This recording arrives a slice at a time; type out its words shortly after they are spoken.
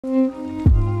Cheers.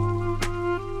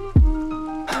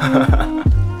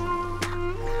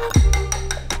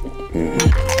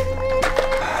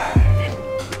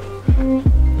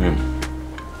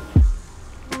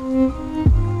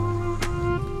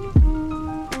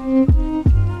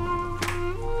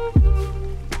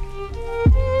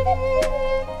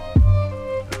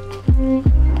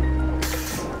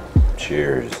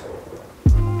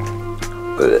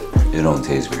 But it don't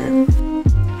taste great.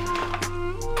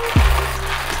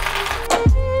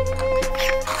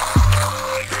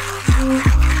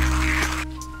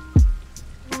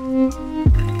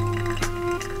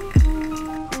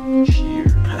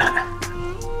 Cheers.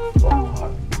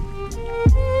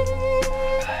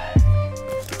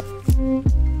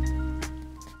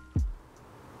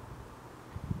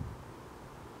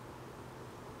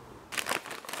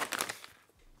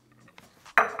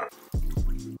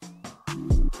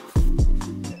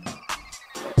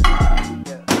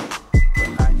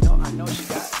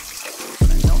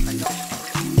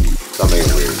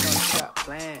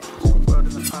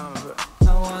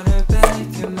 I want her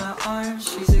back in my arms,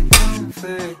 she's a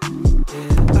comfort.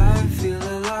 Yeah, I feel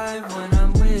alive when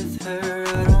I'm with her,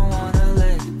 I don't wanna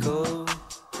let go.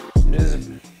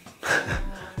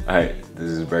 Alright, this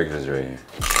is breakfast right here.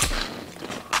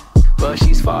 But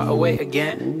she's far away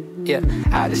again, yeah,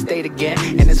 out of state again.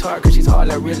 And it's hard cause she's all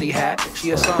I really had.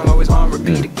 She a song always on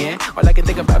repeat again. All I can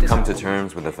think about is Come to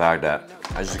terms with the fact that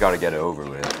I just gotta get it over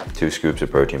with. 2 scoops of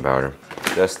protein powder,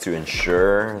 just to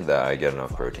ensure that I get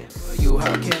enough protein. you,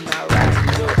 how can I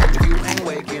rise up? If you ain't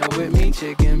waking with me,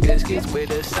 chicken biscuits with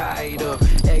a side of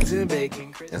eggs and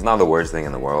bacon. It's not the worst thing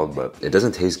in the world, but it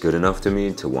doesn't taste good enough to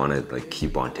me to want to like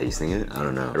keep on tasting it. I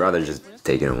don't know. I'd rather just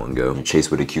take it in one go and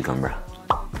chase with a cucumber.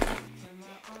 I'm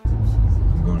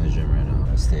going to the gym right now.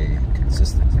 I stay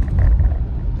consistent.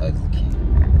 That's the key.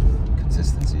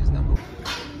 Consistency is number 1.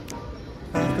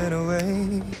 I've been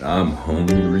away. I'm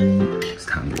hungry. It's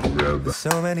time to rub.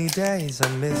 So many days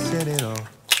I'm missing it all.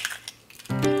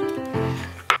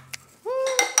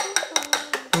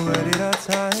 Where did our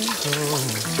time go?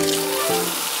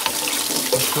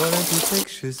 I'm scrolling through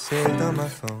pictures saved on my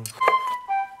phone.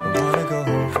 I wanna go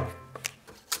home.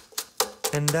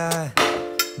 And I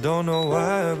don't know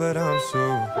why, but I'm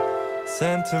so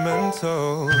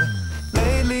sentimental.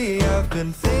 Lately I've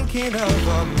been thinking of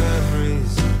our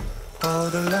memories, all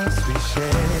the laughs we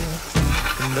shared,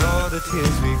 and all the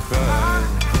tears we cried.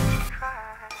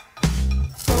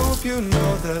 Hope you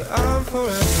know that I'm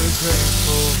forever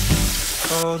grateful.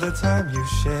 All the time you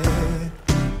shared,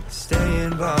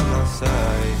 staying by my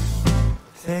side.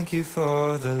 Thank you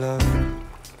for the love.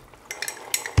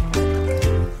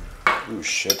 Ooh,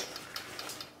 shit.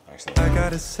 I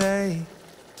gotta say,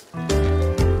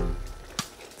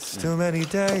 still many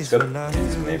days when I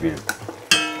Maybe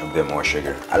a bit more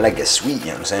sugar. I like it sweet, you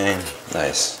know what I'm saying?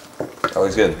 Nice.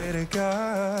 Always good. to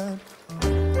God.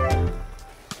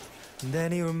 And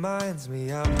then he reminds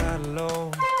me I'm not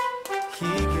alone. He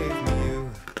gave me you.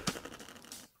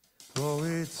 Oh,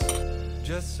 it's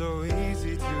just so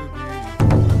easy to be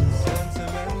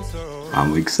sentimental.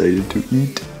 I'm excited to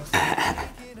eat.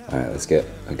 Alright, let's get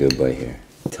a good bite here.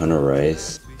 A ton of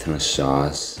rice, a ton of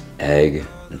sauce, egg,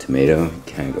 and tomato.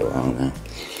 Can't go wrong, man.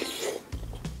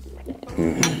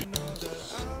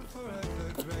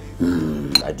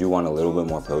 I do want a little bit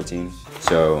more protein,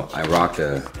 so I rock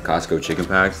the Costco chicken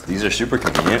packs. These are super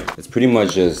convenient. It's pretty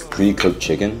much just pre-cooked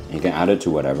chicken. You can add it to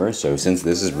whatever, so since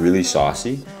this is really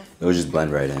saucy, it'll just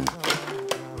blend right in.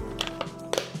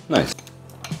 Nice.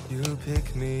 You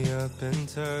pick me up and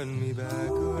turn me back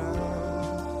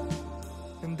around.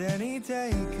 And any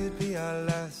day could be our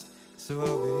last, so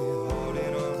I'll be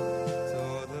holding on to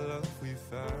all the love we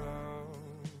found.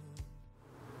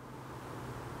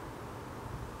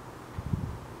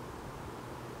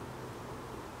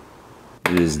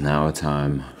 It is now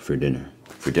time for dinner.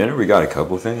 For dinner, we got a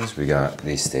couple things. We got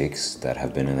these steaks that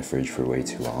have been in the fridge for way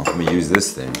too long. I'm gonna use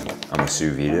this thing. I'm gonna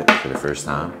sous vide it for the first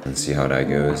time and see how that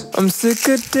goes. I'm sick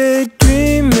of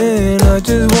daydreaming, I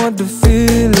just want the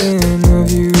feeling of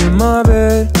you in my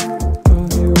bed.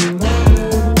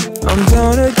 I'm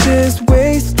down to just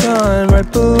waste time right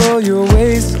below your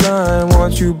waistline.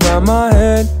 Want you by my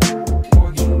head.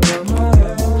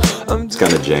 It's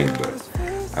kind of jank, but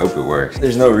I hope it works.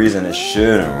 There's no reason it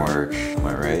shouldn't work, am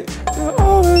I right? You're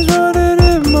always running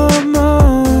in my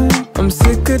mind. I'm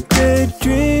sick of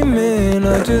daydreaming,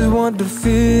 I just want the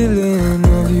feeling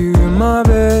of you in my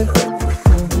bed.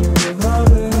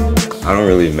 I don't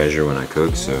really measure when I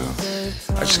cook, so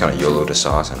I just kind of YOLO the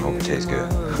sauce and hope it tastes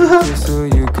good. So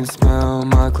you can smell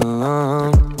my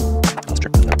cologne.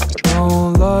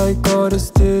 Don't like all this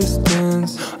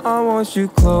distance. I want you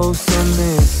close, I'm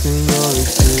missing your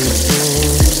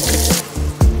existence.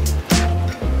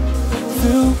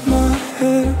 Fill my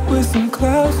head with some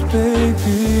clouds,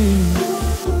 baby.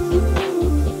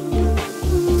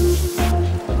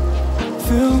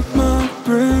 Fill my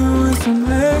brain with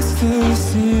some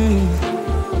ecstasy.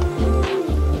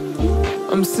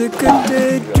 I'm sick of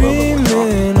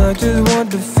daydreaming. I just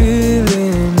want the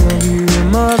feeling of you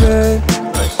in my bed.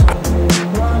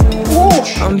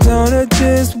 I'm down to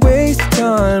just waste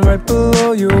time right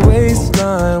below your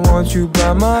waistline. Want you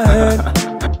by my head.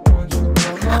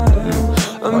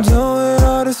 I'm done with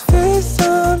all this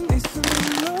FaceTime.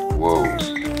 Whoa,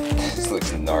 this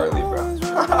looks gnarly, bro.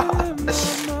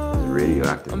 It's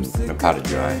radioactive. I'm gonna pat it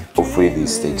dry. Hopefully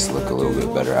these steaks look a little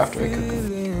bit better after I cook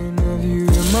them.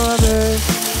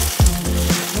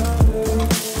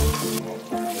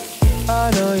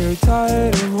 I know you're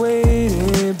tired of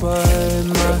waiting, but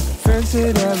my friend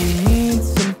said that we need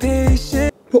some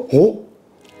patience. Oh,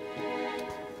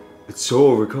 it's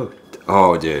so overcooked.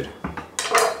 Oh, dude.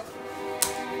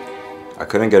 I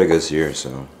couldn't get a good sear,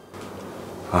 so.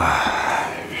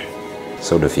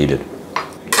 So defeated.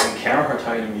 Camera or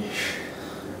tiny me?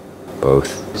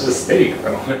 Both. It's a steak,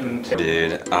 bro.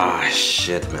 Dude,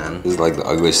 shit, man. This is like the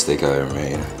ugliest steak I ever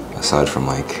made, aside from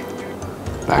like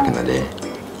back in the day.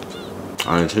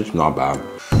 I mean, it's not bad.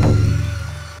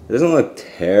 It doesn't look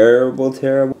terrible,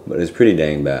 but it's pretty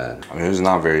dang bad. I mean, it's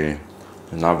not very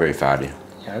fatty.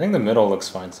 Yeah, I think the middle looks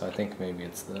fine, so I think maybe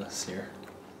it's the sear.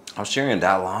 I was cheering it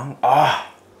that long.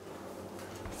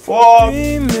 Fuck.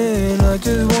 Dreaming, I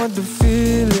just want the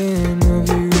feeling of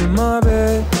you in my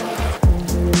bed.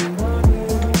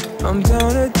 I'm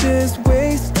down to just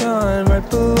waste time right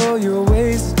below your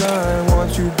waistline.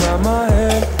 Want you by my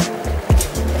head.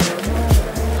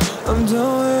 I'm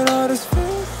done with all this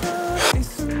FaceTime.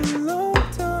 It's a long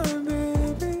time,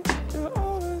 baby. You're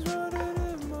always running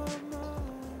in my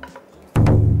mind.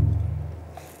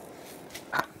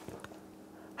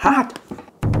 Hot.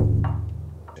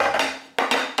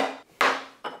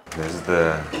 This is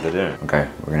the dinner. Okay,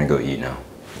 we're gonna go eat now.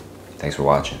 Thanks for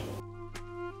watching.